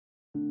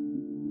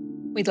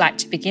We'd like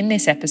to begin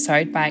this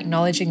episode by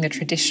acknowledging the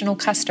traditional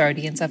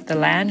custodians of the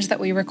land that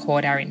we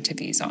record our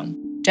interviews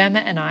on.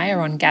 Dermot and I are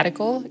on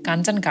Gadigal,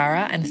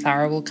 Gundungurra and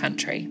Tharawal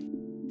country.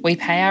 We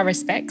pay our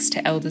respects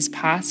to elders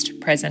past,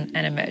 present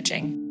and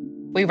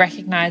emerging. We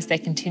recognise their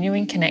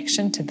continuing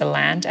connection to the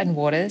land and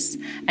waters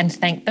and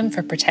thank them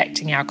for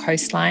protecting our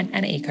coastline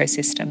and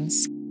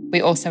ecosystems.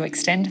 We also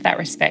extend that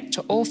respect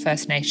to all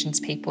First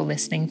Nations people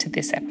listening to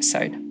this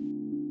episode.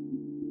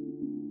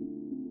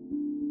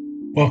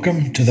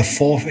 Welcome to the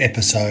fourth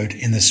episode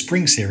in the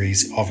spring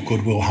series of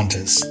Goodwill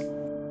Hunters,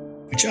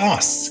 which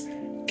asks,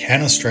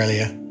 can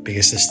Australia be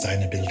a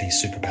sustainability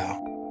superpower?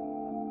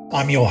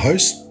 I'm your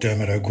host,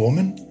 Dermot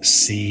O'Gorman,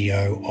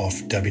 CEO of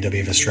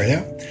WWF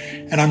Australia,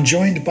 and I'm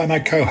joined by my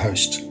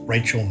co-host,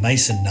 Rachel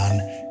Mason-Nunn,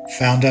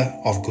 founder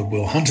of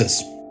Goodwill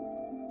Hunters.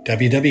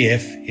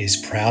 WWF is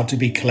proud to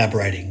be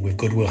collaborating with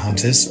Goodwill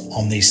Hunters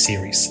on this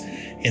series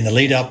in the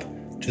lead up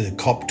to the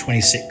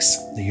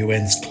COP26, the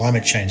UN's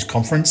climate change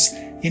conference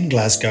in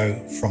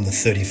Glasgow from the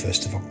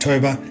 31st of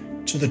October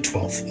to the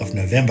 12th of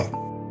November.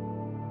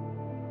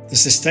 The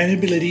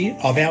sustainability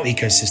of our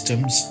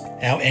ecosystems,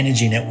 our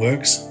energy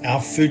networks, our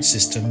food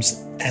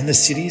systems, and the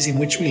cities in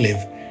which we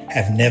live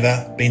have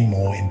never been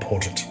more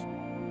important.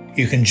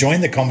 You can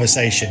join the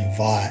conversation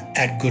via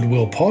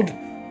 @GoodwillPod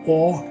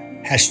or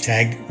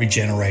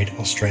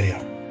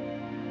 #RegenerateAustralia.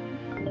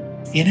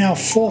 In our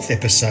fourth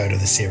episode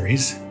of the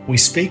series, we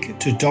speak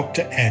to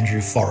Dr.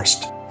 Andrew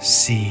Forrest,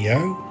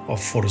 CEO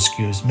of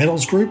Fortescue's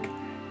Metals Group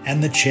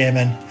and the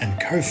chairman and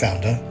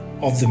co-founder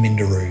of the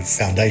Minderoo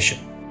Foundation.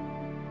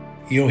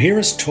 You'll hear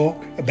us talk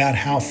about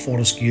how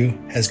Fortescue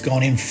has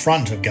gone in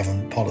front of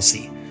government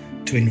policy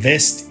to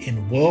invest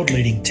in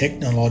world-leading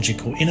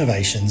technological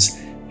innovations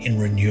in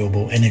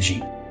renewable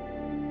energy.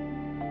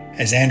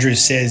 As Andrew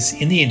says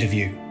in the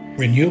interview,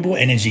 renewable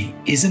energy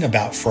isn't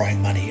about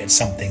throwing money at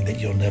something that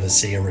you'll never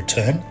see a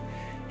return.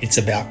 It's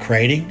about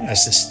creating a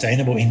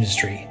sustainable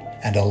industry,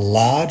 and a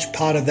large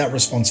part of that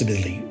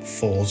responsibility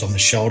falls on the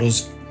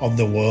shoulders of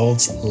the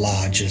world's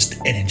largest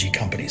energy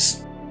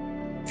companies.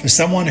 For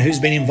someone who's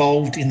been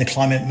involved in the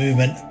climate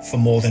movement for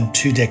more than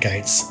 2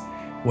 decades,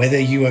 whether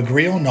you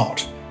agree or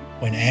not,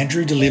 when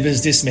Andrew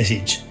delivers this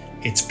message,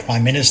 it's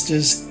prime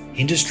ministers,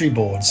 industry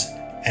boards,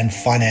 and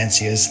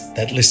financiers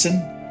that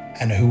listen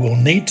and who will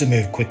need to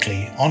move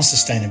quickly on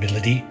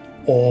sustainability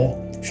or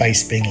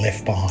face being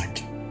left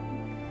behind.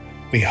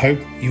 We hope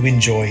you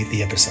enjoy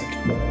the episode.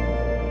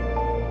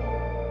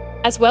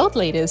 As world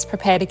leaders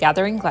prepare to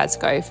gather in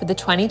Glasgow for the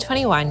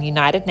 2021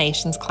 United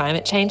Nations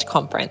Climate Change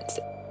Conference,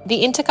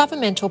 the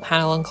Intergovernmental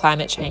Panel on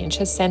Climate Change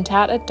has sent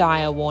out a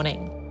dire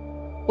warning.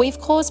 We've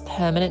caused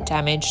permanent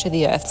damage to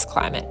the Earth's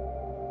climate.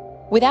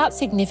 Without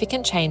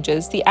significant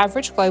changes, the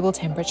average global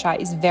temperature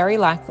is very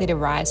likely to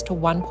rise to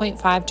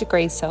 1.5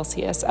 degrees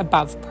Celsius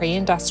above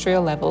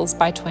pre-industrial levels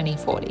by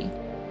 2040.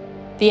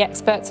 The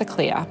experts are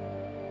clear.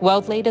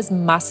 World leaders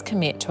must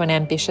commit to an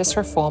ambitious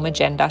reform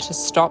agenda to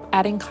stop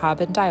adding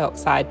carbon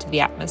dioxide to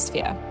the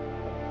atmosphere.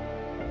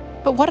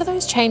 But what do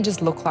those changes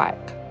look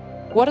like?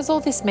 What does all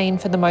this mean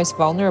for the most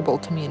vulnerable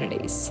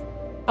communities?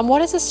 And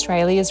what is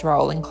Australia's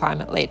role in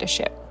climate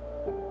leadership?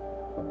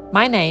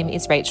 My name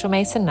is Rachel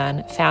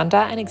Mason-Nunn, founder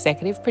and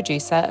executive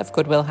producer of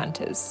Goodwill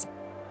Hunters.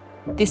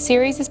 This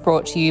series is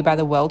brought to you by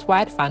the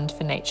Worldwide Fund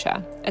for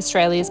Nature,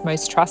 Australia's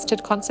most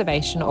trusted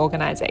conservation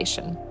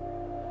organisation.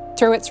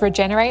 Through its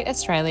Regenerate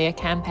Australia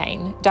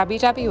campaign,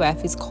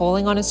 WWF is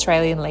calling on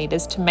Australian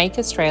leaders to make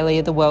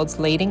Australia the world's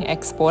leading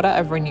exporter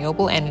of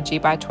renewable energy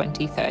by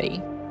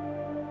 2030.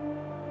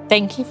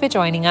 Thank you for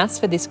joining us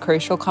for this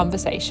crucial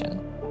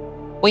conversation.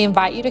 We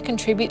invite you to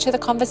contribute to the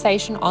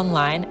conversation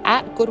online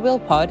at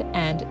GoodwillPod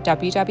and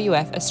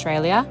WWF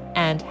Australia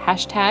and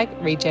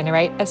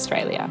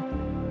 #RegenerateAustralia.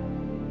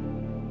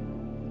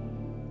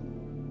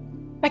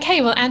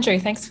 Okay, well, Andrew,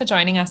 thanks for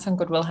joining us on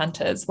Goodwill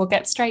Hunters. We'll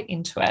get straight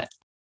into it.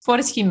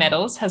 Fortescue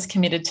Metals has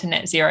committed to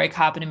net zero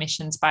carbon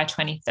emissions by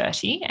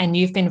 2030, and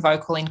you've been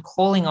vocal in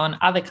calling on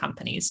other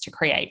companies to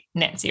create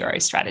net zero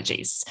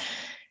strategies.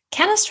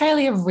 Can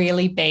Australia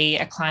really be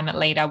a climate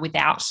leader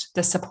without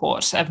the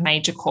support of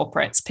major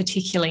corporates,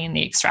 particularly in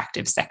the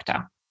extractive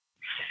sector?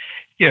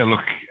 Yeah,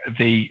 look,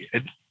 the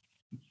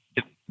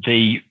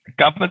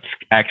governments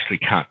actually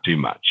can't do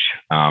much.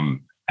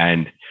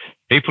 And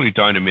people who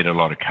don't emit a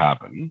lot of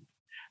carbon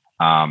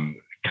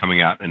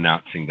coming out and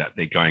announcing that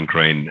they're going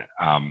green,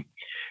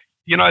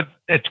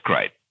 that's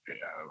great.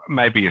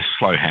 Maybe a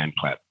slow hand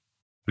clap,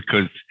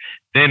 because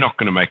they're not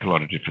going to make a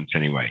lot of difference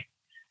anyway.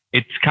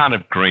 It's kind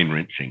of green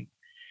rinsing.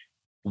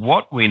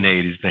 What we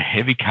need is the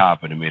heavy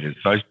carbon emitters,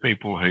 those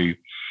people whose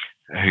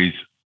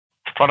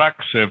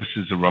products,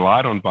 services are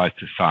relied on by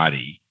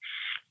society,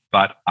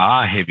 but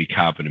are heavy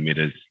carbon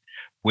emitters.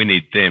 We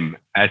need them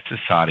as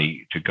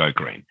society to go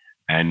green.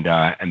 And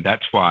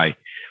that's why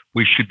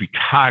we should be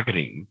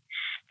targeting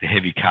the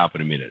heavy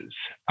carbon emitters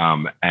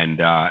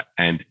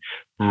and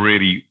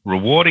really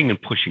rewarding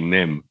and pushing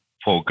them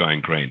for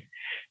going green.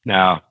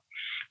 Now,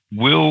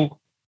 will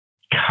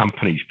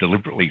companies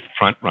deliberately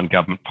front-run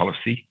government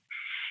policy?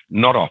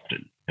 Not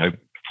often.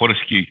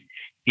 Fortescue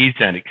is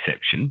an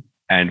exception,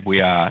 And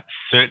we are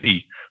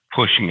certainly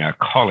pushing our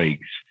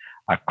colleagues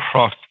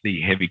across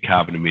the heavy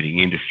carbon emitting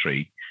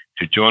industry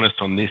to join us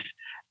on this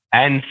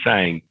and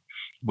saying,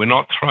 we're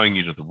not throwing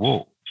you to the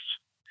wolves.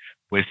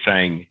 We're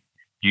saying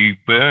you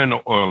burn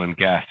oil and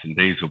gas and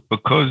diesel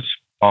because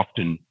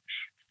often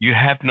you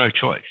have no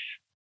choice.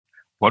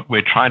 What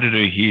we're trying to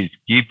do here is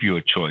give you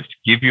a choice,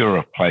 give you a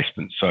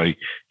replacement so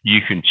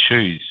you can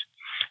choose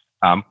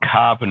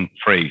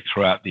carbon-free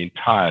throughout the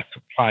entire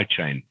supply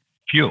chain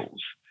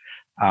fuels,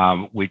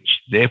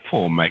 which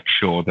therefore make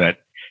sure that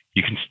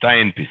you can stay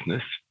in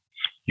business,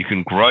 you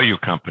can grow your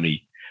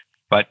company,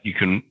 but you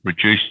can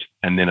reduce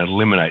and then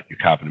eliminate your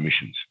carbon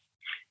emissions.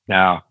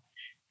 Now,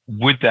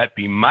 would that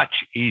be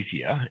much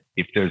easier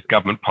if there's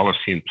government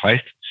policy in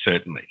place?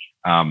 Certainly.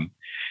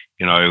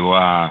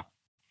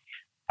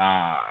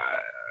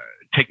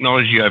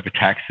 Technology over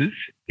taxes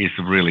is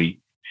a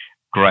really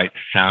great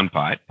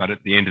soundbite, but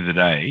at the end of the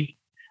day,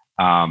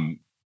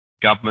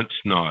 governments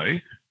know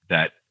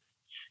that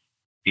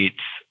it's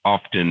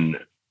often,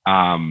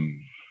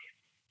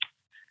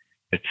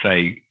 let's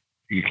say,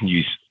 you can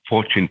use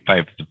fortune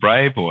favours the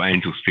brave or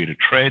angels fear to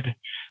tread,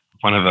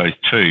 one of those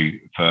two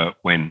for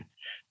when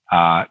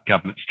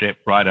government step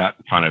right out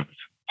in front of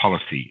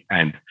policy.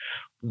 And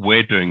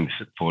we're doing this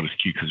at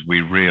Fortescue because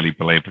we really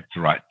believe it's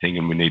the right thing,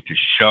 and we need to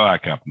show our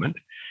government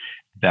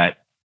that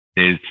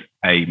there's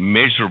a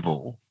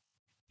measurable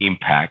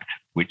impact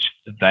which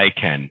they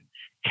can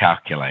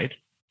calculate.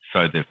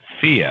 So the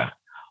fear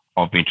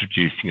of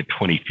introducing a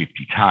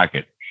 2050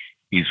 target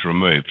is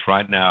removed.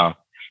 Right now,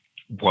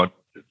 what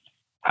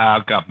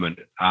our government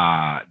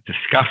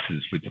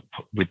discusses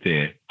with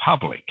their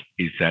public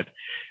is that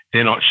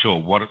they're not sure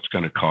what it's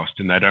going to cost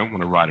and they don't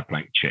want to write a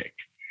blank check.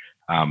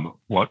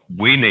 What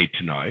we need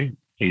to know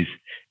is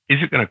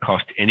it going to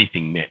cost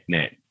anything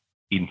net?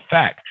 In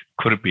fact,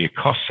 could it be a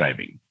cost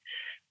saving?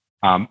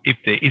 If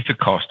there is a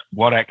cost,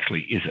 what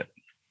actually is it?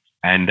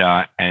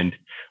 And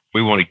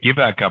we want to give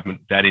our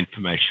government that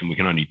information. We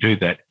can only do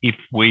that if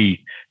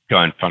we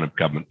go in front of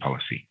government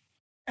policy.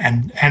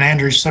 And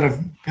Andrew, sort of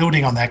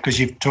building on that, because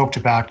you've talked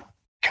about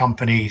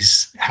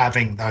companies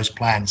having those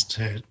plans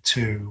to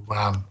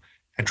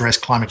address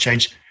climate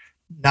change.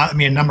 Now, I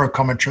mean, a number of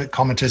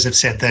commenters have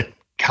said that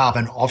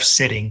carbon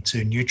offsetting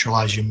to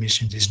neutralise your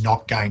emissions is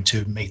not going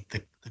to meet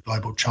the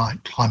global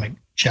climate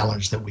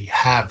challenge that we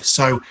have.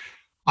 So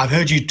I've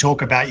heard you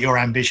talk about your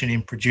ambition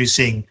in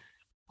producing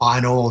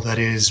iron ore that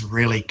is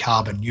really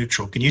carbon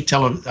neutral. Can you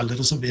tell a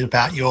little bit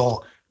about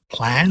your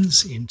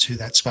plans into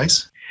that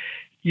space?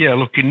 Yeah,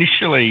 look,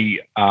 initially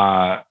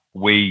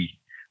we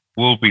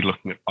will be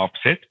looking at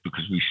offsets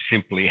because we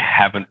simply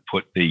haven't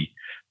put the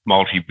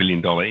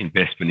multi-billion-dollar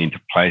investment into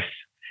place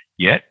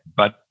yet.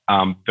 But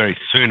very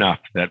soon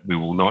after that, we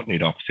will not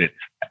need offsets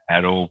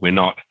at all. We're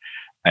not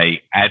an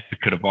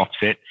advocate of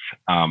offsets.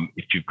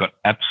 If you've got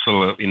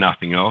absolutely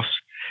nothing else,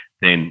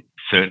 then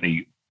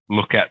certainly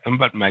look at them,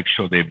 but make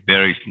sure they're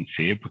very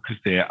sincere because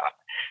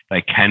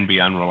they can be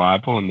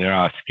unreliable and there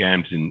are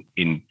scams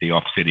in the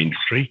offset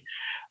industry.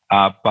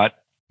 But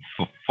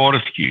for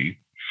Fortescue,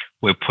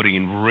 we're putting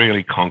in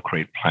really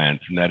concrete plans,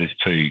 and that is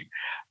to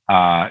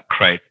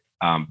create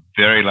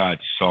very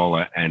large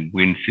solar and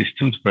wind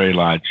systems, very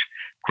large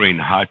green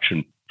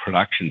hydrogen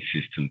production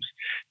systems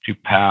to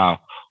power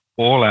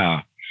all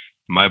our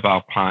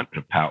mobile plant,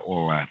 to power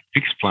all our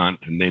fixed plant,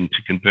 and then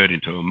to convert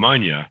into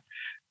ammonia,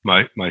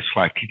 most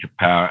likely to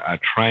power our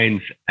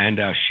trains and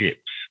our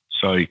ships.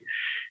 So,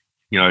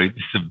 this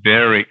is a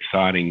very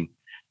exciting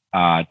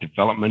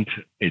development.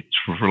 It's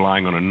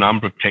relying on a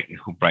number of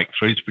technical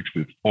breakthroughs, which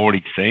we've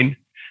already seen.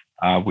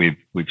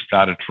 We've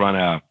started to run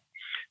our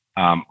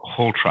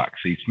haul trucks,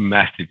 these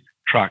massive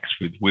trucks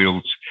with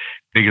wheels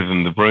bigger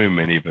than the room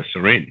many of us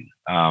are in.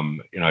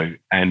 And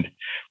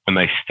when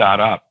they start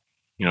up,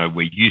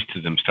 we're used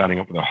to them starting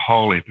up with a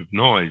whole heap of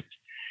noise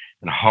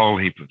and a whole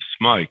heap of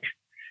smoke,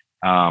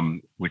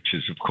 which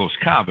is of course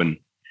carbon.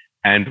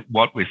 And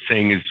what we're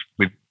seeing is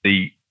with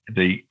the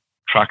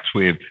trucks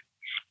we've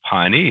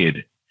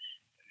pioneered,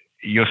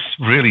 you're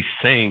really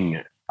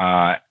seeing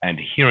and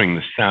hearing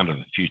the sound of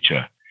the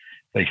future.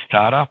 They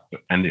start up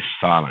and they're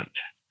silent.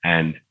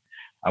 And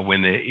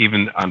when they're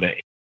even under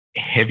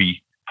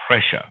heavy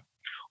pressure,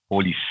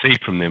 all you see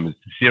from them is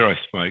zero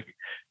smoke,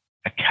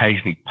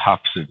 occasionally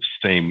puffs of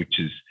steam, which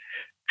is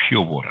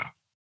pure water.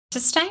 To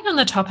stay on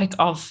the topic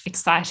of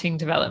exciting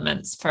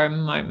developments for a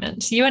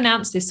moment, you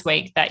announced this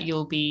week that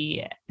you'll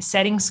be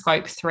setting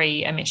Scope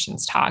 3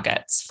 emissions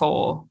targets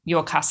for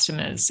your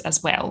customers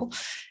as well.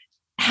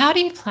 How do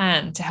you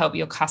plan to help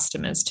your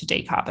customers to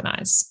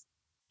decarbonise?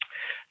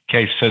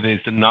 Okay, so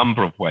there's a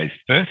number of ways.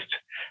 First,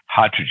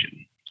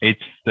 hydrogen.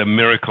 It's the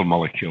miracle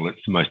molecule. It's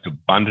the most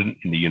abundant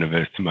in the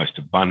universe, the most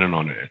abundant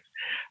on Earth,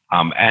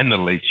 and the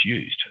least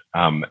used.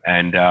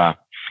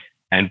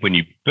 And when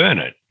you burn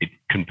it, it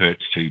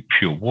converts to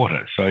pure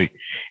water. So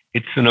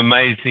it's an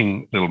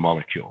amazing little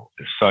molecule.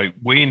 So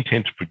we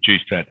intend to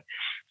produce that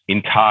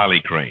entirely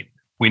green.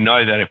 We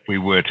know that if we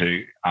were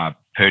to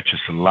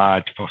purchase a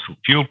large fossil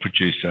fuel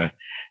producer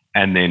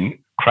and then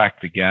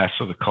crack the gas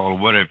or the coal or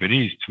whatever it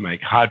is to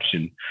make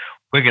hydrogen,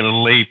 we're going to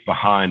leave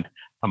behind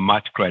a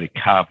much greater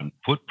carbon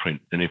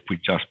footprint than if we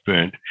just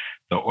burnt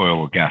the oil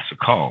or gas or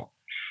coal.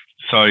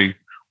 So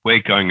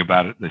we're going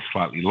about it the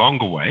slightly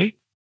longer way,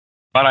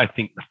 but I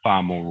think the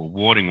far more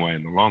rewarding way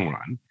in the long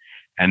run,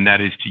 and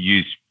that is to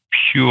use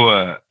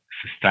pure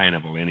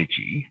sustainable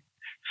energy.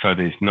 So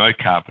there's no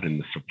carbon in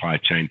the supply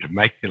chain to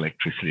make the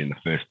electricity in the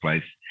first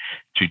place,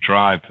 to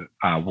drive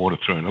water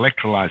through an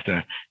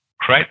electrolyzer,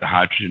 create the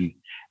hydrogen,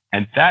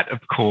 and that, of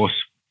course,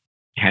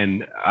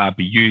 can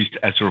be used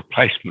as a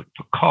replacement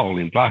for coal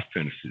in blast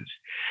furnaces.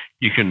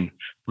 You can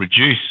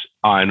reduce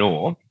iron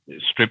ore,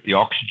 strip the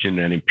oxygen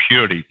and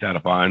impurities out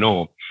of iron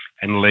ore,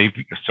 and leave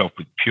yourself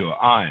with pure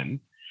iron,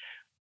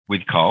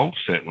 with coal,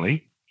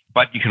 certainly,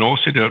 but you can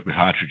also do it with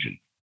hydrogen.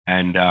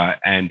 And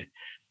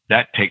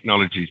that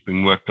technology is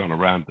being worked on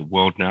around the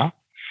world now.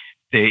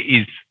 There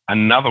is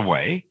another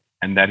way,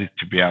 and that is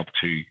to be able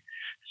to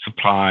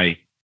supply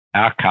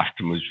our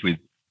customers with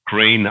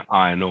green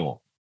iron ore.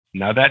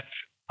 Now, that's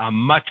a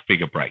much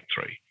bigger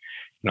breakthrough.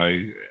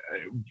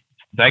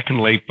 They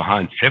can leave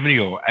behind 70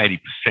 or 80%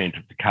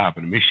 of the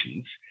carbon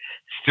emissions,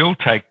 still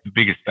take the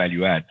biggest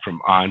value add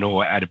from iron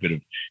ore, add a bit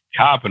of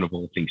carbon of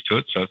all things to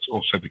it, so it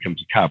also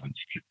becomes a carbon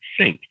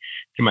sink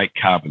to make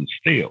carbon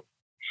steel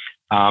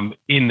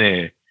in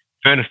their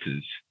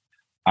furnaces,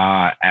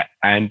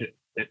 and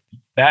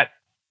that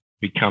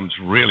becomes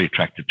really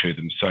attractive to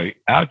them. So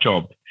our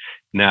job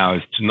now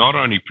is to not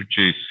only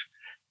produce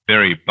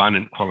very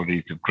abundant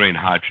quantities of green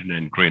hydrogen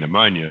and green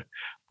ammonia,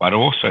 but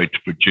also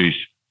to produce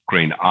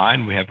green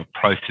iron. We have a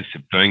process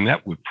of doing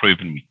that. We've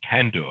proven we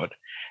can do it.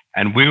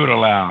 And we would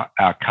allow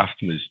our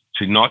customers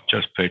to not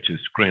just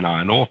purchase green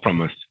iron ore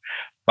from us,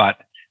 but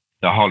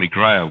the holy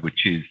grail,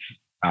 which is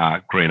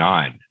green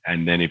iron.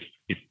 And then if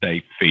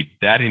they feed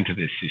that into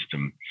their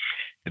system,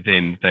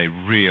 then they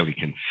really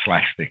can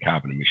slash their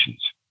carbon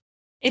emissions.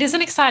 It is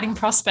an exciting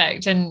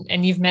prospect,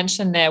 and you've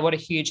mentioned there what a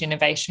huge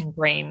innovation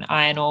green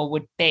iron ore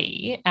would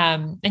be.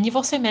 And you've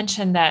also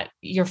mentioned that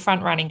you're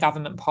front-running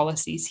government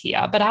policies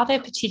here, but are there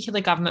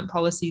particular government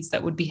policies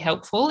that would be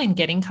helpful in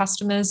getting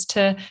customers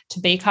to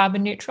be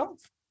carbon neutral?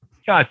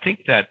 Yeah, I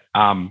think that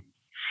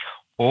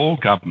all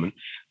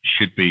governments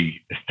should be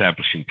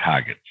establishing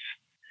targets.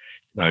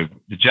 The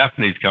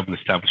Japanese government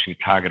establishing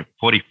a target of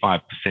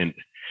 45%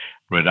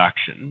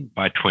 reduction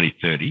by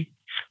 2030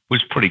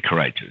 was pretty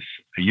courageous.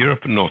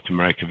 Europe and North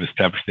America have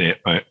established their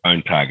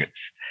own targets.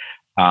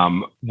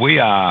 We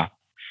are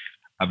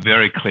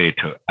very clear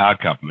to our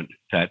government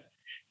that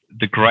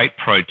the great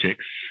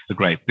projects, the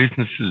great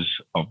businesses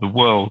of the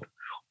world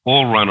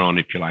all run on,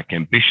 if you like,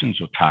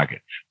 ambitions or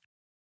targets.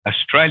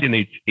 Australia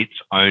needs its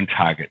own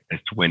target as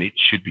to when it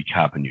should be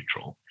carbon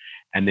neutral.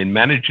 And then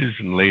managers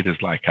and leaders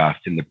like us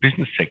in the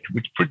business sector,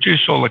 which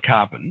produce all the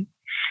carbon,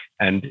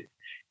 and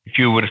if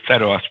you were to say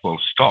to us, well,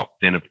 stop,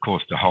 then of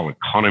course the whole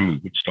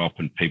economy would stop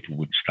and people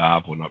would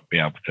starve or not be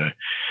able to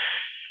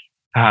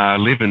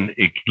live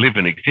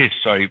and exist.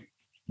 So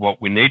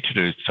what we need to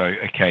do is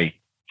okay,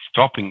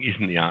 stopping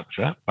isn't the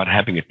answer, but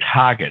having a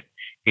target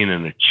in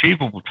an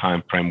achievable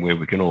time frame where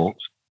we can all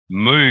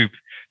move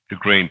to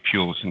green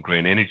fuels and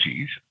green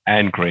energies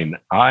and green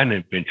iron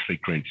and eventually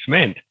green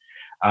cement,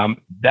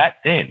 that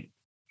then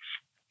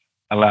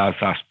allows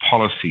us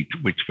policy to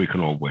which we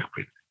can all work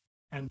with.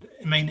 And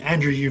I mean,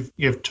 Andrew,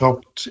 you've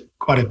talked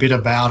quite a bit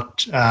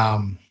about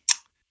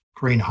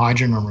green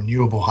hydrogen and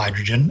renewable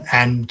hydrogen,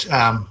 and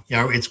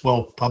it's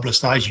well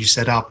publicised. You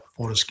set up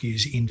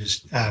Fortescue's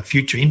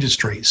Future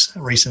Industries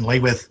recently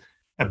with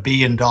 $1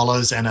 billion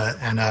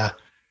and a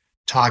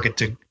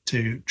target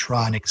to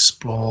try and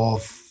explore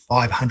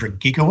 500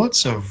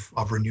 gigawatts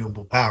of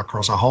renewable power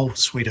across a whole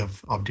suite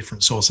of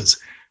different sources.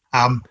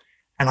 And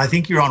I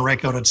think you're on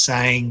record as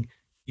saying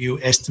you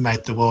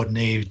estimate the world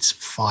needs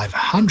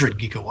 500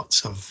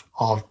 gigawatts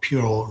of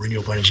pure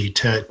renewable energy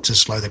to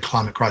slow the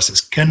climate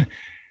crisis. Can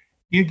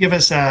you give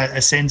us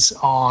a sense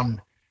on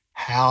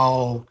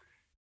how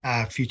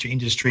Future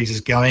Industries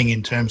is going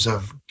in terms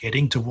of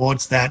getting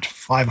towards that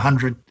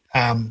 500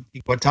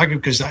 gigawatt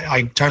target? Because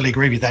I totally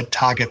agree with that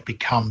target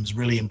becomes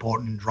really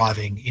important in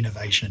driving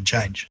innovation and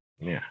change.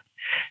 Yeah.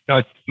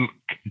 No,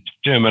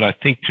 Dermot, I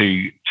think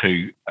to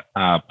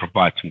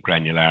provide some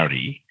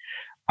granularity,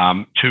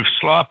 to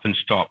slow up and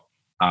stop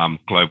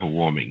global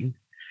warming,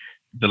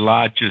 the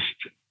largest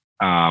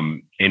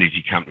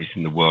energy companies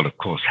in the world, of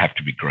course, have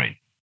to be green.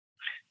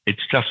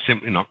 It's just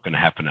simply not going to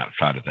happen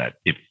outside of that.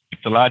 If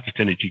the largest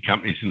energy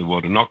companies in the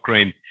world are not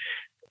green,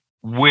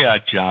 we are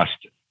just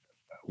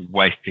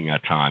wasting our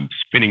time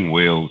spinning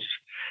wheels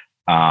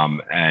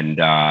and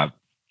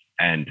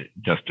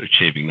just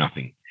achieving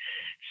nothing.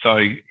 So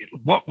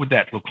what would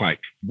that look like?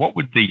 What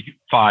would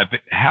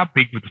how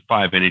big would the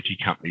 5 energy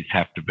companies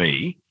have to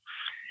be?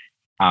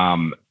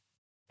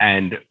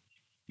 And,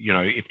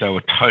 if they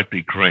were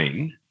totally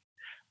green,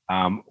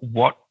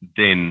 what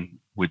then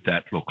would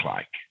that look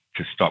like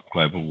to stop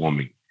global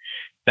warming?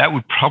 That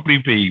would probably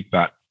be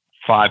about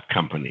 5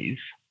 companies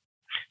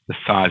the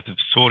size of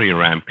Saudi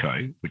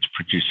Aramco, which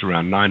produce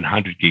around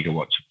 900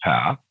 gigawatts of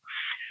power,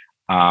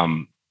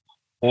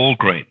 all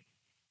green.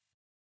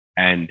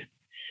 And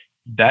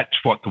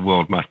that's what the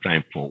world must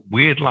aim for.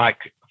 We'd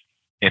like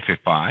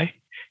FFI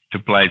to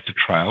blaze the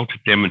trail to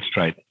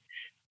demonstrate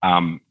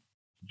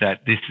that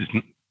this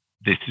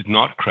is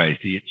not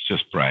crazy, it's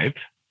just brave,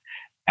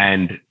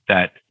 and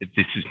that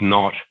this is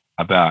not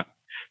about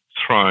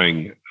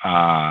throwing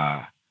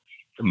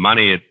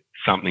money at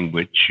something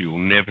which you'll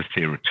never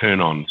see a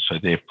return on, so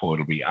therefore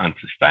it'll be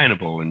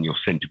unsustainable and you'll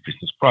send your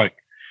business broke.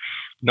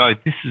 No,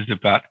 this is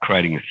about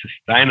creating a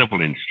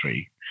sustainable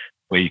industry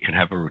where you can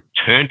have a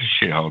return to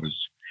shareholders,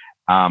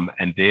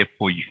 and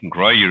therefore you can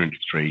grow your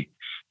industry.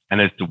 And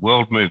as the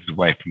world moves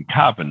away from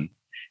carbon,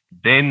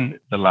 then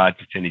the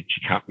largest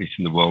energy companies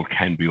in the world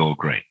can be all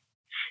green.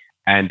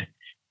 And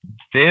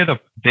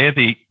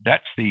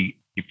that's the,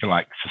 if you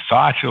like,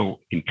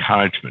 societal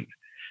encouragement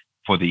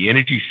for the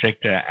energy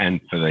sector and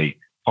for the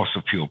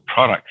fossil fuel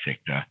product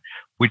sector,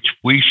 which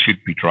we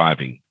should be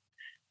driving,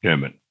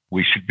 Dermot.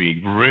 We should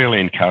be really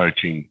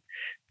encouraging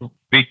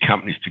big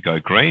companies to go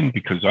green,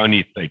 because only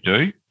if they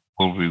do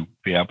will we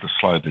be able to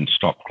slow and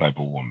stop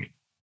global warming.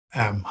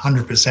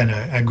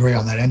 100% agree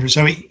on that, Andrew.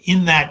 So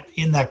in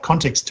that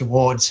context,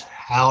 towards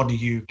how do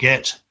you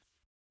get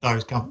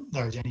those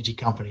energy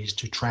companies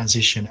to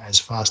transition as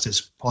fast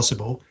as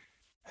possible,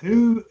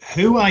 who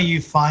are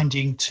you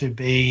finding to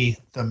be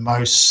the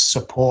most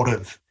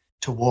supportive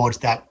towards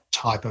that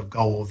type of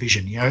goal or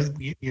vision? You know,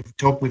 we've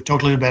talked a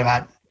little bit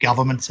about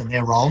governments and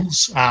their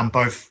roles,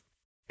 both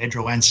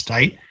federal and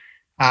state.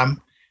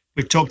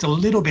 We've talked a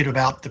little bit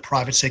about the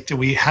private sector.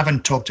 We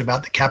haven't talked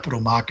about the capital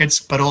markets,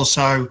 but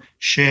also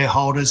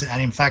shareholders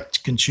and, in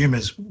fact,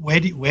 consumers. Where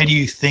do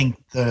you think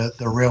the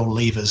real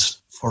levers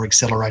for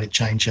accelerated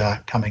change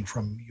are coming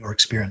from your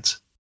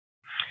experience?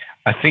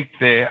 I think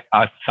there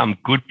are some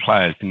good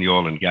players in the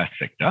oil and gas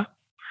sector,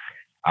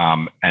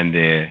 and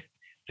they're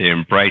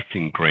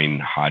embracing green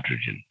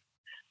hydrogen.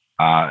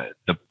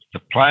 The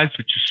players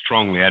which are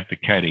strongly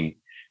advocating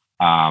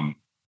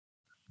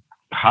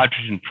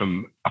hydrogen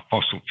from a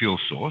fossil fuel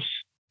source,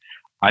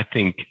 I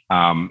think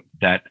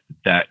that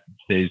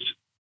there's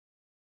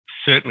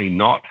certainly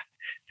not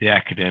the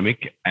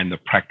academic and the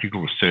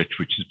practical research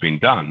which has been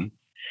done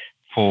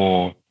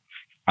for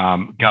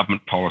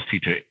government policy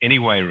to any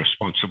way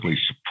responsibly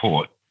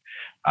support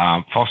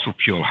fossil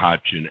fuel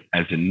hydrogen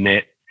as a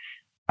net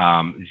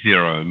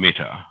zero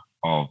emitter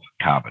of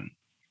carbon,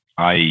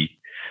 i.e.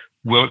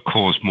 will it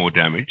cause more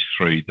damage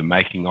through the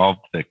making of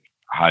the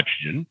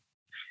hydrogen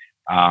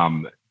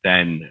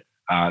than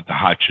the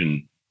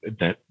hydrogen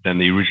than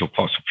the original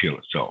fossil fuel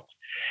itself.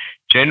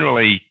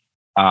 Generally,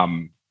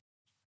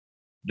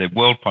 the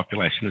world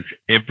population has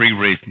every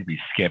reason to be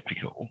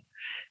sceptical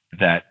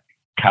that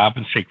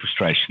carbon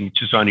sequestration,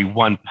 which is only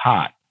one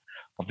part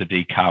of the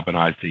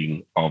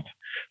decarbonising of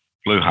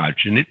blue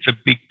hydrogen, it's a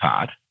big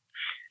part.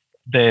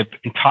 They're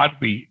entitled to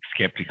be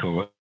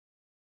sceptical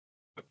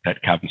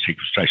that carbon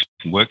sequestration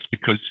works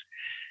because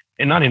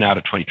in 19 out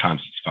of 20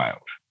 times it's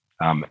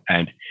failed.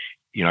 And,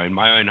 you know, in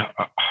my own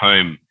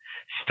home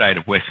state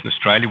of Western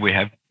Australia, we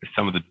have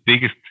some of the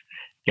biggest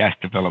gas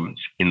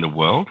developments in the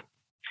world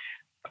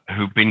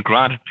who've been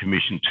granted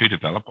permission to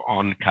develop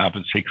on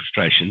carbon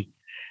sequestration,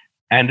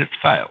 and it's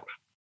failed.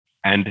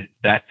 And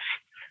that's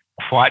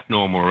quite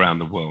normal around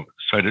the world.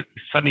 So to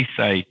suddenly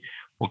say,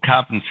 well,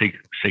 carbon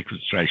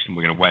sequestration,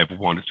 we're going to wave a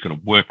wand, it's going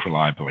to work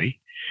reliably.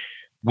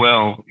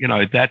 Well, you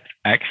know, that's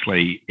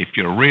actually, if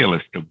you're a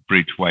realist, a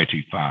bridge way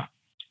too far.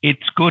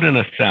 It's good in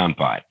a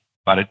soundbite,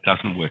 but it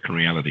doesn't work in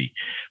reality.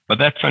 But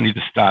that's only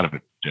the start of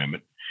it,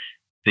 Dermot.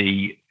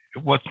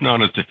 What's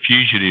known as the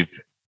fugitive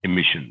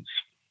emissions,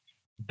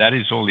 that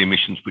is all the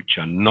emissions which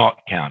are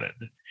not counted.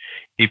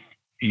 If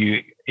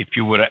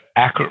you were to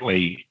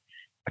accurately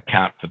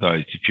account for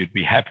those, if you'd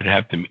be happy to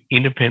have them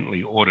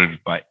independently audited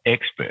by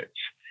experts,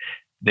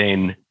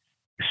 then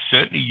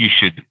certainly you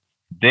should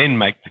then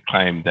make the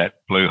claim that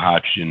blue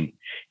hydrogen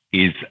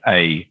is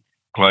a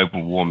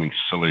global warming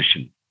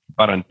solution.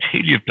 But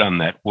until you've done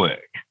that work,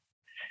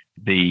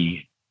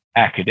 the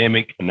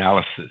academic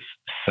analysis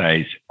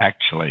says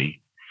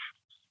actually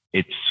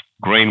it's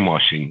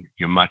greenwashing.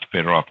 You're much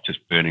better off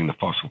just burning the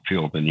fossil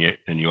fuel than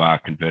you are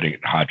converting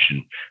it to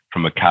hydrogen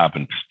from a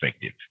carbon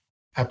perspective.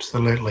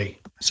 Absolutely.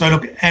 So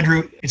look,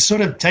 Andrew, it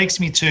sort of takes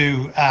me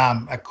to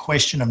a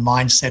question of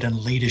mindset and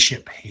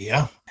leadership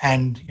here.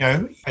 And, you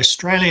know,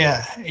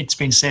 Australia, it's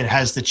been said,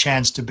 has the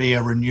chance to be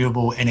a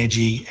renewable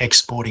energy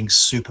exporting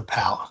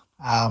superpower.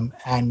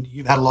 And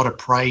you've had a lot of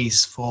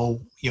praise for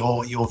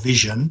your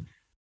vision,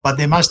 but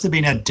there must have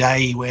been a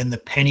day when the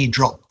penny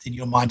dropped in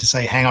your mind to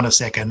say, hang on a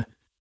second,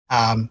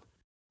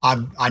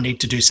 I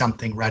need to do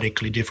something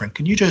radically different.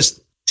 Can you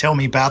just tell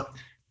me about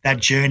that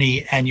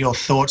journey and your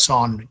thoughts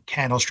on,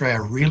 can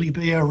Australia really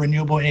be a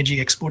renewable energy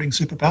exporting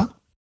superpower?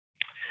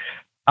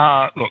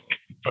 Look,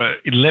 for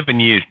 11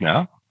 years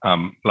now,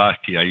 last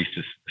year I used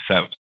to say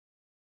it was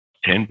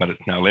 10, but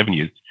it's now 11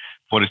 years,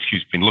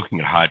 Fortescue's been looking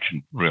at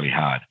hydrogen really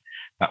hard.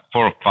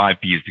 4 or 5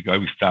 years ago,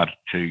 we started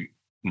to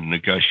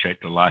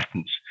negotiate the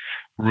license,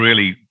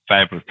 really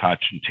fabulous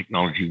hydrogen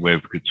technology where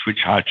we could switch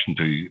hydrogen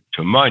to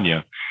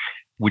ammonia.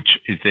 which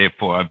is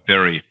therefore a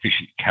very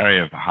efficient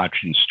carrier of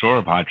hydrogen, store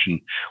of hydrogen,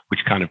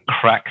 which kind of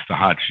cracks the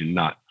hydrogen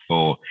nut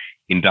for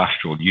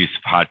industrial use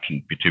of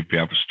hydrogen to be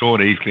able to store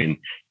it easily and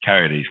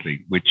carry it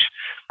easily, which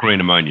green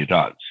ammonia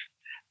does.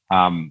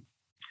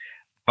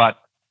 But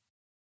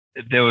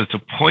there was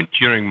a point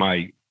during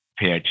my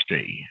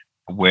PhD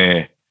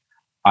where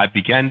I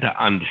began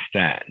to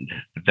understand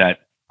that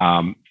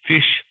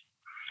fish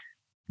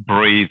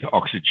breathe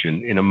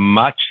oxygen in a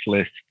much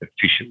less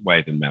efficient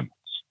way than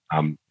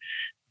mammals.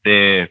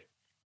 Their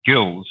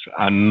gills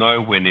are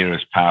nowhere near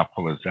as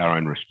powerful as our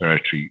own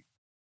respiratory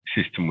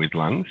system with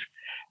lungs.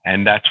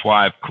 And that's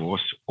why, of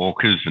course,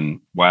 orcas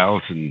and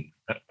whales and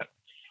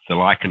the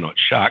like, and not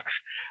sharks,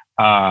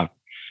 are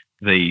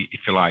the,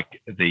 if you like,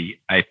 the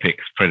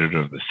apex predator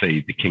of the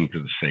sea, the kings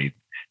of the sea.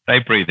 They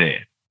breathe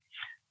air.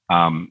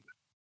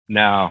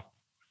 Now,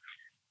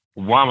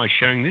 why am I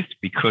sharing this?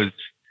 Because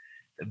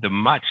the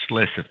much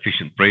less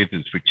efficient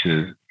breathers, which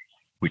are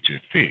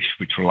fish,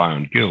 which rely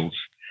on gills,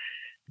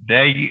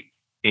 they,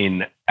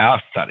 in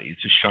our studies,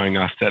 are showing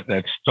us that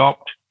they've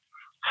stopped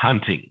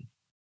hunting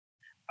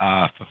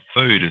for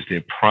food as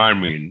their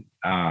primary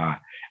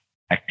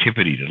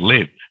activity to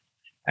live,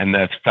 and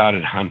they've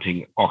started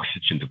hunting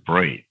oxygen to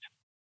breathe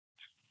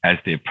as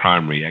their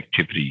primary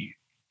activity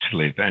to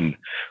live. And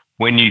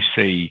when you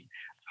see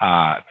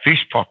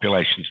fish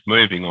populations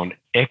moving on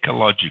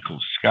ecological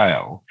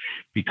scale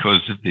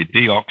because of the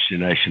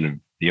deoxygenation of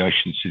the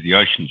oceans, so the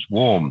oceans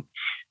warm,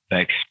 they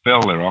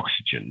expel their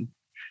oxygen,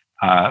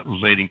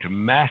 leading to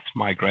mass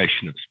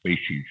migration of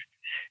species,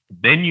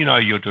 then you know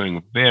you're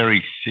doing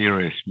very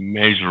serious,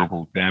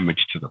 measurable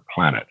damage to the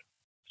planet.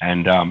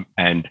 And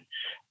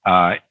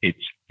it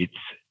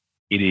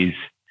is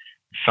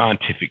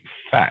scientific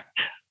fact.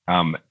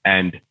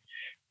 And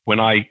when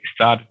I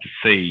started to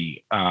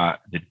see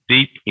the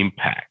deep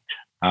impact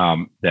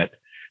that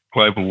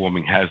global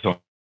warming has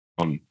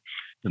on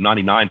the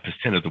 99%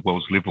 of the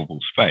world's livable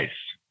space,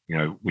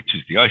 which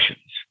is the oceans,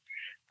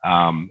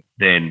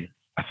 then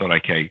I thought,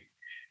 okay,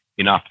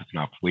 enough is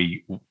enough.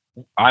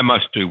 I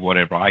must do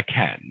whatever I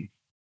can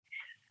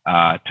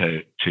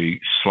to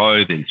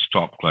slow then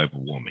stop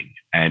global warming.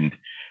 And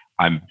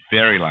I'm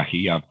very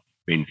lucky. I've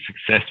been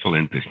successful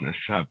in business.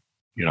 I've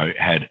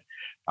had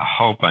a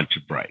whole bunch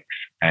of breaks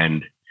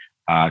and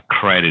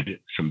created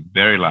some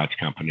very large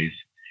companies.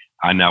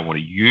 I now want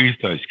to use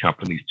those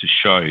companies to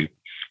show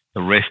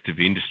the rest of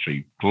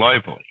industry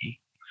globally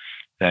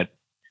that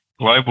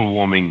global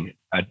warming,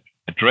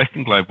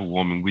 addressing global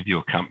warming with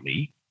your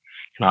company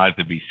can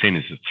either be seen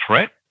as a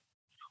threat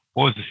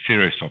or as a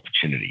serious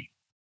opportunity.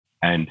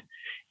 And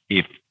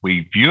if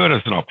we view it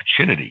as an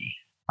opportunity,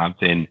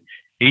 then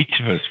each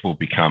of us will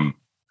become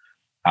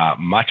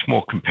much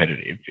more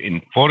competitive.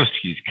 In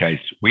Fortescue's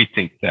case, we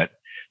think that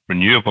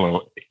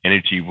renewable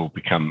energy will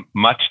become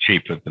much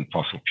cheaper than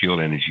fossil fuel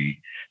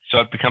energy. So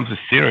it becomes a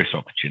serious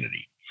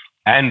opportunity.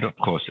 And of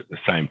course, at the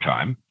same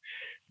time,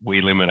 we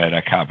eliminate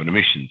our carbon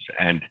emissions.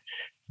 And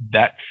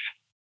that's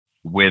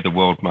where the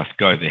world must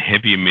go. The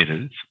heavy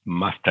emitters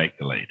must take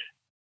the lead.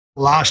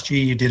 Last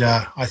year, you did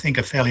I think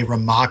a fairly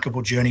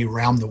remarkable journey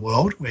around the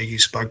world where you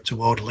spoke to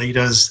world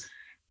leaders,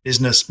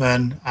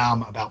 businessmen,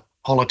 about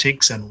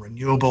politics and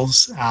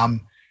renewables.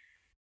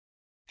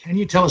 Can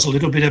you tell us a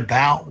little bit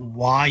about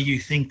why you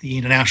think the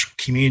international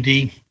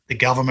community, the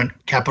government,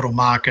 capital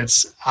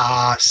markets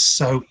are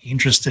so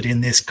interested in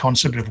this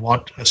concept of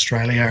what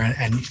Australia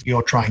and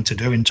you're trying to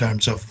do in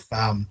terms of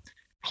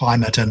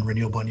climate and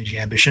renewable energy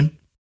ambition?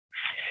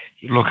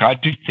 Look, I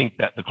do think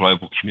that the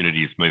global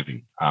community is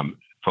moving.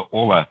 For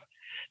all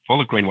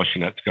the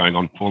greenwashing that's going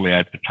on, for all the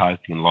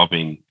advertising and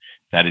lobbying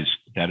that is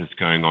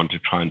going on to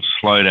try and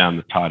slow down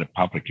the tide of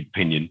public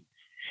opinion,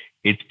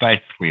 it's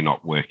basically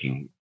not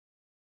working.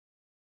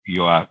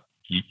 You're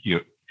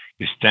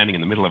standing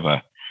in the middle of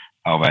a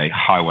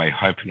highway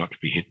hoping not to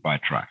be hit by a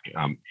truck.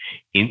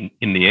 In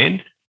the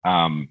end,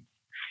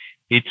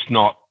 it's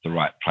not the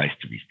right place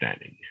to be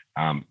standing.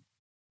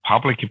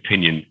 Public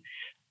opinion,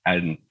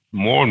 and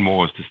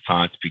more as the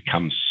science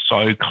becomes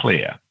so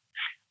clear,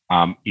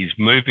 is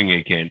moving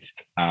against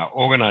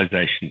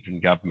organizations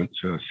and governments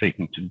who are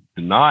seeking to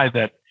deny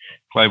that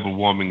global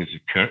warming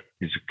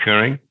is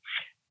occurring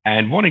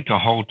and wanting to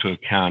hold to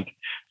account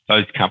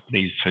those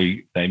companies who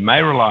they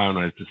may rely on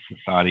as a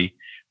society,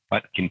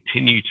 but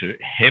continue to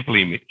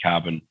heavily emit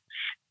carbon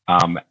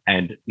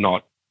and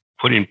not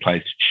put in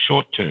place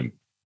short-term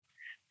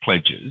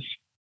pledges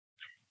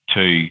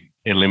to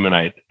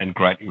eliminate and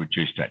greatly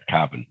reduce that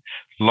carbon.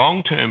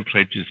 Long-term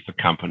pledges for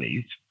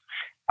companies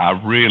are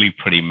really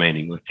pretty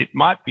meaningless. It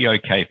might be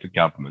okay for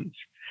governments,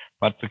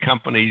 but for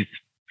companies,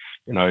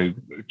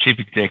 chief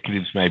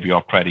executives may be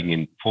operating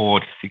in 4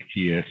 to 6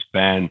 year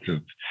spans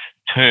of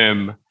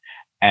term,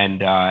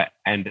 and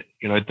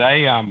if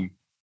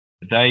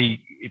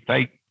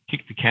they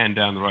kick the can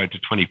down the road to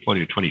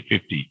 2040 or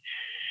 2050,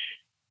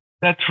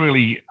 that's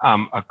really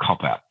a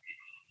cop-out.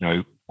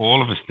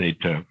 All of us need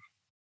to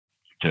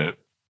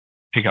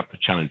pick up the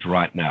challenge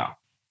right now.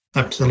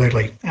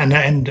 Absolutely.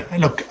 And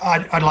look,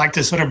 I'd like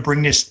to sort of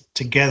bring this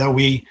together.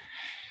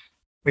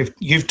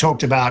 You've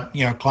talked about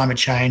climate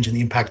change and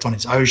the impact on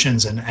its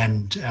oceans and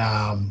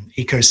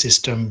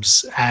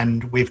ecosystems,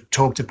 and we've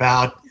talked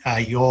about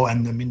your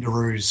and the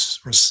Minderu's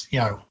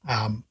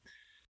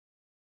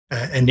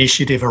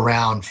initiative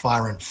around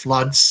fire and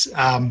floods,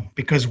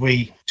 because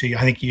I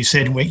think you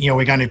said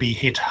we're going to be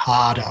hit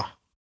harder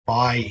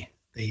by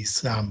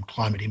these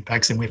climate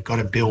impacts, and we've got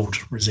to build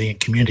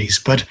resilient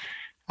communities. But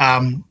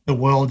the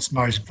world's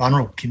most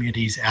vulnerable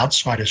communities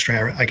outside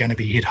Australia are going to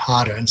be hit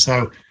harder. And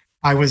so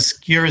I was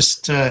curious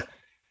to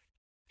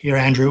hear,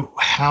 Andrew,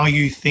 how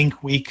you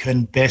think we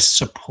can best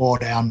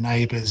support our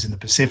neighbours in the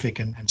Pacific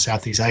and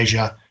Southeast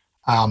Asia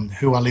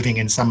who are living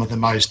in some of the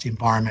most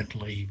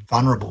environmentally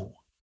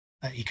vulnerable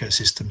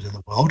ecosystems in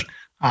the world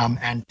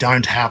and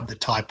don't have the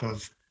type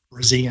of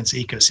resilience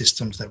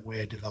ecosystems that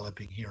we're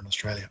developing here in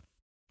Australia.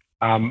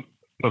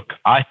 Look,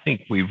 I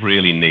think we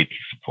really need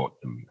to support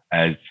them.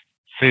 As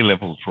sea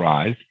levels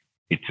rise,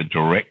 it's a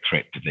direct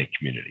threat to their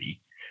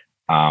community.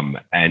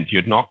 And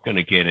you're not going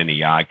to get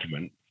any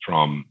argument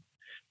from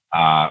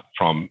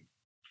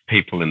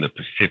people in the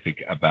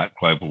Pacific about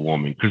global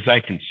warming because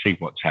they can see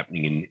what's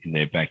happening in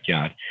their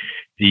backyard.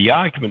 The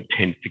argument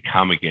tends to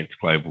come against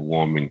global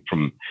warming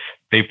from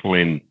people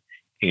in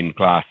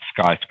glass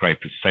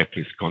skyscrapers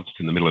safely ensconced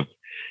in the middle of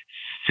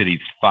cities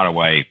far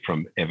away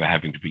from ever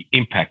having to be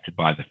impacted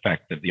by the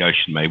fact that the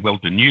ocean may well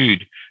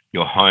denude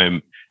your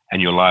home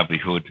and your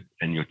livelihood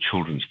and your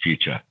children's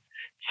future.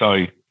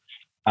 So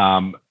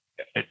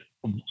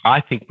I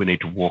think we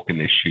need to walk in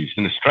their shoes.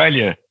 And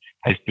Australia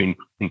has been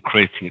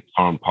increasing its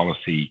foreign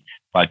policy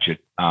budget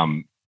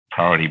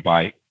priority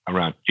by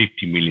around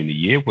 50 million a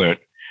year. We're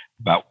at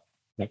about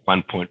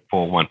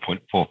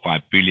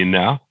 1.45 billion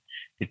now.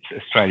 It's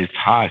Australia's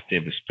highest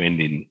ever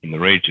spend in the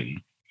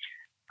region.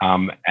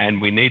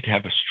 And we need to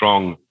have a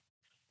strong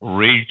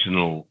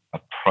regional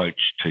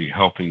approach to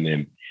helping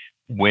them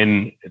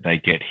when they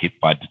get hit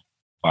by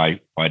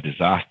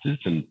disasters.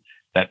 And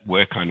that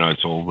work I know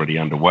is already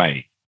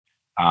underway.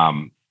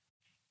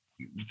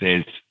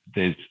 There's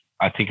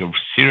I think a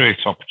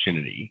serious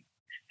opportunity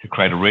to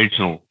create a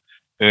regional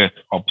Earth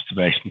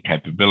observation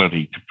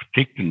capability to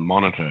predict and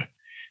monitor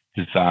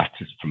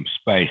disasters from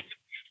space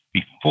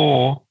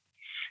before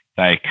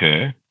they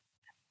occur.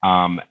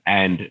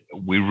 And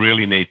we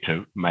really need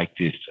to make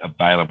this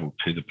available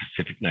to the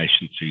Pacific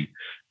nations who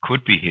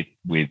could be hit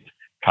with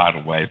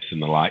tidal waves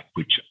and the like,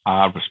 which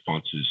are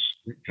responses,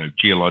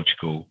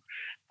 geological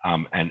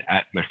and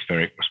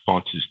atmospheric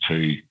responses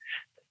to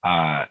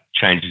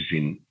changes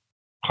in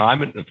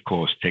climate, of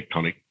course,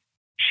 tectonic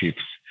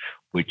shifts,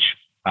 which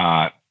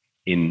are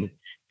in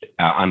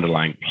our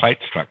underlying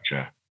plate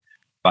structure,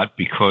 but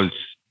because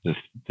the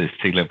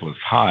sea level is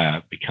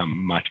higher, become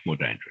much more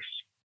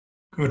dangerous.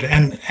 Good.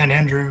 And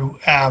Andrew,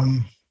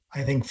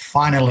 I think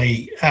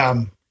finally,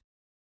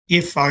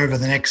 if over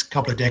the next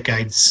couple of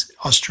decades,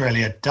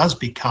 Australia does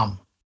become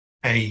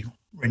a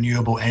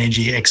renewable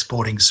energy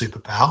exporting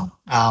superpower,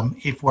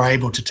 if we're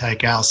able to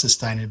take our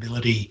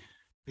sustainability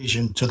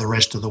vision to the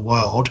rest of the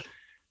world,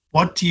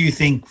 what do you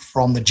think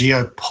from the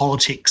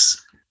geopolitics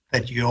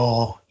that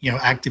you're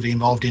actively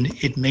involved in,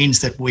 it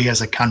means that we as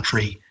a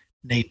country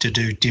need to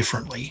do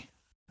differently?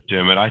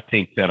 Dermot, I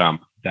think that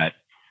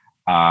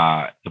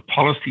the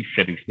policy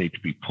settings need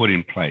to be put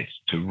in place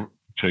to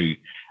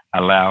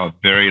allow a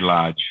very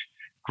large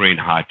green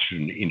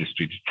hydrogen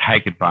industry to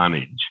take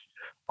advantage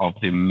of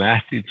the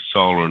massive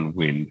solar and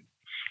wind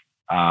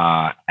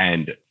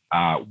and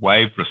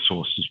wave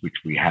resources which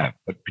we have,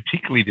 but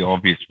particularly the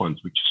obvious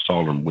ones, which are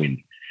solar and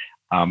wind.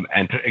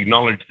 And to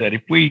acknowledge that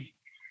if we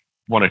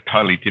want a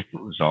totally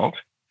different result,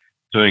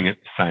 doing it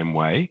the same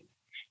way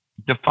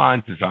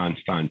defines, as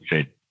Einstein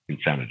said,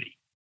 insanity.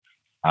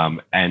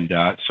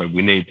 So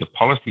we need the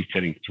policy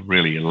settings to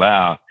really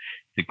allow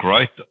the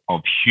growth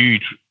of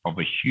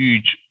a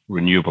huge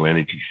renewable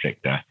energy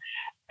sector.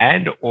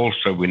 And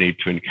also we need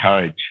to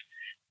encourage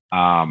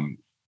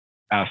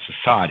our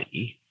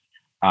society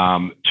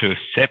to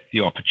accept the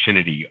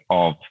opportunity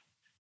of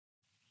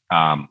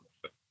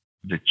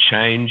the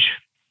change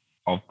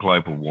of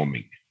global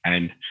warming.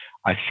 And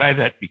I say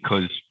that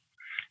because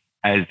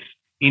as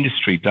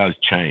industry does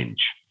change,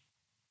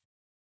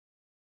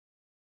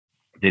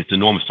 there's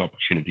enormous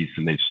opportunities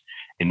and there's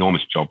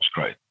enormous jobs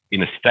growth.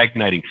 In a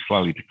stagnating,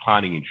 slowly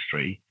declining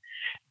industry,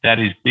 that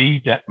is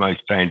that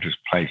most dangerous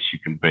place you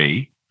can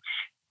be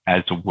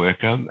as a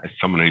worker, as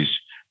someone who's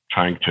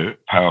trying to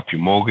pay off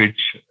your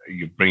mortgage,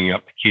 you're bringing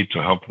up the kids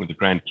or helping with the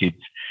grandkids.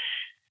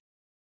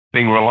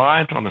 Being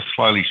reliant on a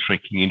slowly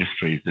shrinking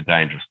industry is a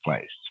dangerous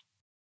place.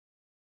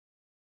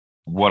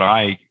 What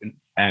I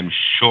am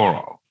sure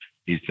of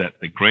is that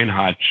the green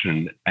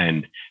hydrogen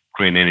and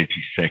green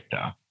energy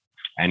sector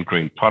and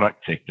green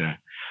product sector,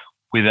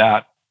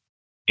 without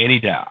any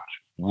doubt,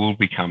 will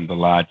become the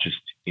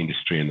largest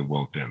industry in the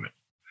world, Dermot.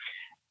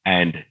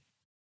 And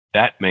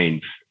that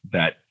means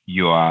that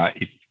you are,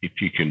 if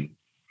you can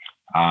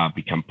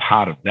become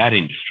part of that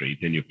industry,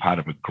 then you're part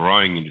of a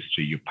growing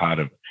industry. You're part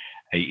of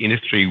an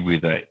industry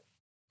with a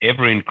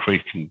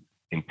ever-increasing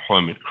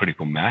employment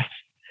critical mass.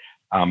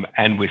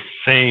 And we're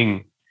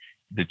seeing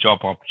the job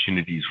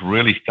opportunities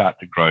really start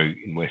to grow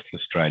in Western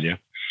Australia,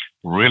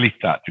 really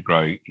start to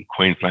grow in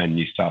Queensland,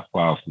 New South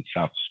Wales, and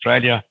South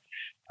Australia.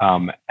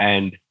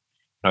 And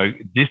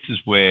this is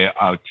where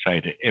I would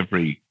say to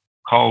every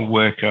coal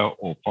worker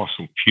or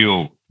fossil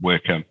fuel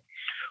worker,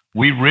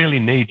 we really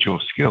need your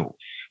skills.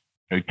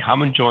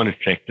 Come and join a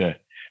sector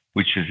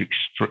which is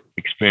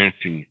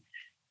experiencing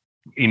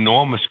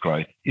enormous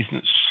growth,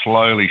 isn't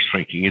slowly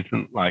shrinking,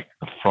 isn't like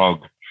the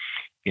frog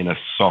in a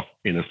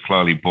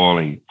slowly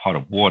boiling pot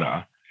of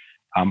water,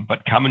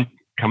 but come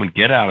and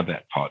get out of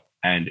that pot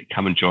and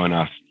come and join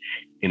us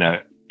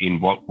in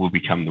what will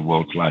become the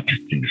world's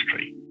largest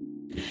industry.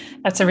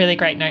 That's a really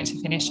great note to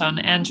finish on.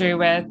 Andrew,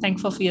 we're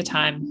thankful for your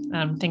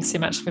time. Thanks so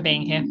much for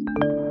being here.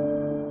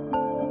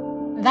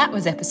 That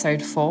was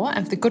episode 4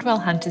 of the Goodwill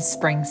Hunters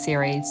Spring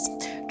series.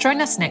 Join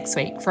us next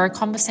week for a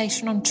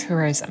conversation on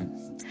tourism.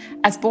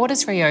 As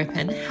borders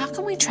reopen, how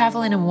can we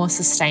travel in a more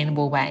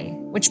sustainable way,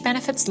 which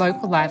benefits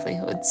local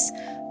livelihoods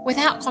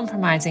without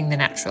compromising the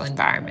natural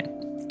environment?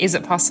 Is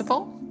it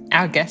possible?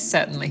 Our guests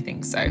certainly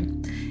think so.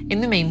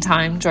 In the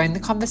meantime, join the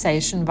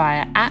conversation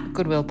via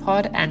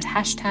 @GoodwillPod and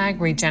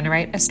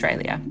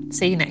 #RegenerateAustralia.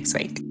 See you next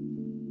week.